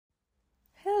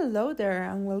Hello there,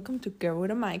 and welcome to Girl with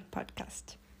a Mic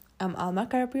podcast. I'm Alma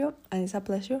Carpio, and it's a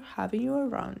pleasure having you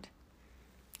around.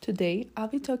 Today, I'll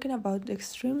be talking about the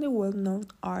extremely well-known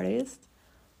artist,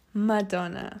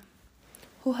 Madonna,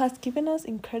 who has given us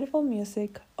incredible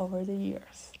music over the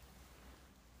years.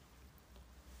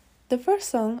 The first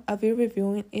song I'll be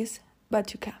reviewing is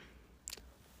Batuka.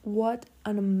 What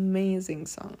an amazing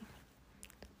song!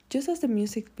 Just as the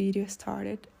music video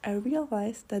started, I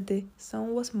realized that the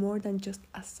song was more than just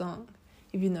a song,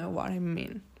 if you know what I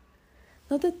mean.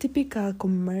 Not a typical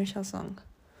commercial song,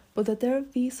 but that there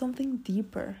would be something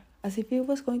deeper, as if it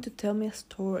was going to tell me a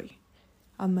story.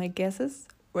 And my guesses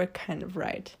were kind of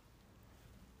right.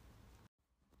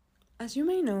 As you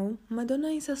may know,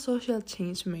 Madonna is a social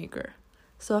change maker.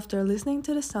 So after listening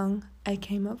to the song, I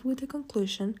came up with the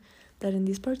conclusion that in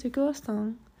this particular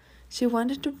song, she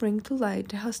wanted to bring to light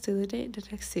the hostility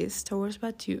that exists towards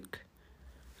Batuk.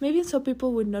 Maybe some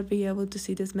people would not be able to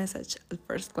see this message at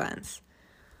first glance,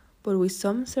 but with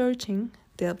some searching,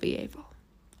 they'll be able.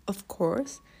 Of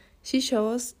course, she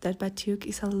shows that Batuk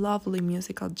is a lovely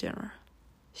musical genre.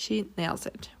 She nails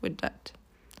it with that.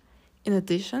 In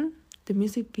addition, the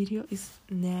music video is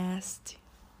nasty.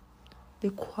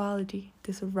 The quality,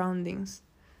 the surroundings,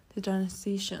 the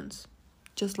transitions,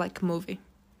 just like a movie.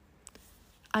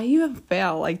 I even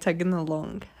felt like tagging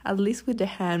along, at least with the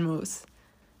hand moves,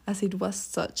 as it was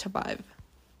such a vibe.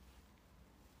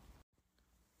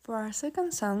 For our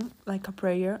second song, Like a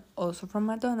Prayer, also from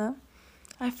Madonna,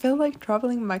 I felt like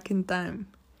traveling back in time,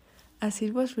 as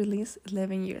it was released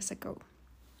 11 years ago.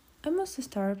 I must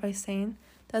start by saying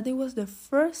that it was the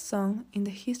first song in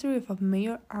the history of a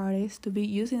major artist to be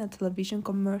used in a television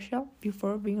commercial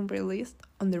before being released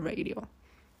on the radio.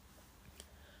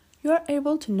 You are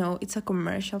able to know it's a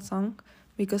commercial song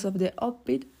because of the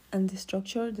upbeat and the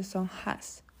structure the song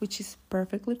has, which is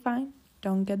perfectly fine,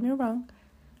 don't get me wrong.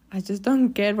 I just don't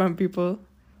get when people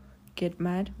get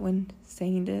mad when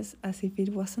saying this as if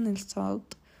it was an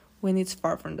insult when it's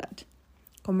far from that.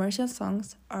 Commercial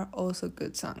songs are also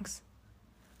good songs.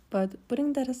 But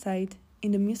putting that aside,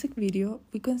 in the music video,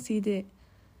 we can see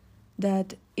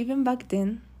that even back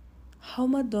then, how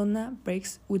Madonna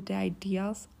breaks with the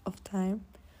ideals of time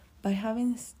by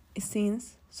having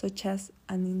scenes such as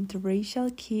an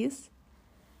interracial kiss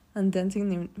and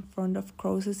dancing in front of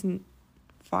crosses in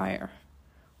fire,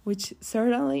 which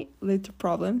certainly led to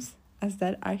problems as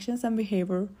that actions and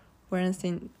behavior weren't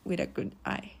seen with a good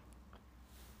eye.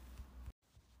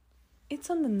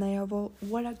 It's undeniable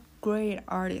what a great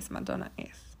artist Madonna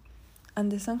is,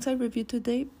 and the songs I reviewed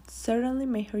today certainly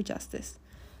made her justice,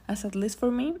 as at least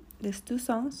for me, these two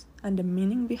songs and the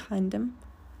meaning behind them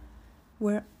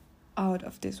were out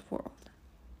of this world.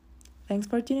 Thanks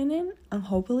for tuning in, and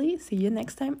hopefully see you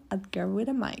next time at Girl with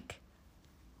a Mic.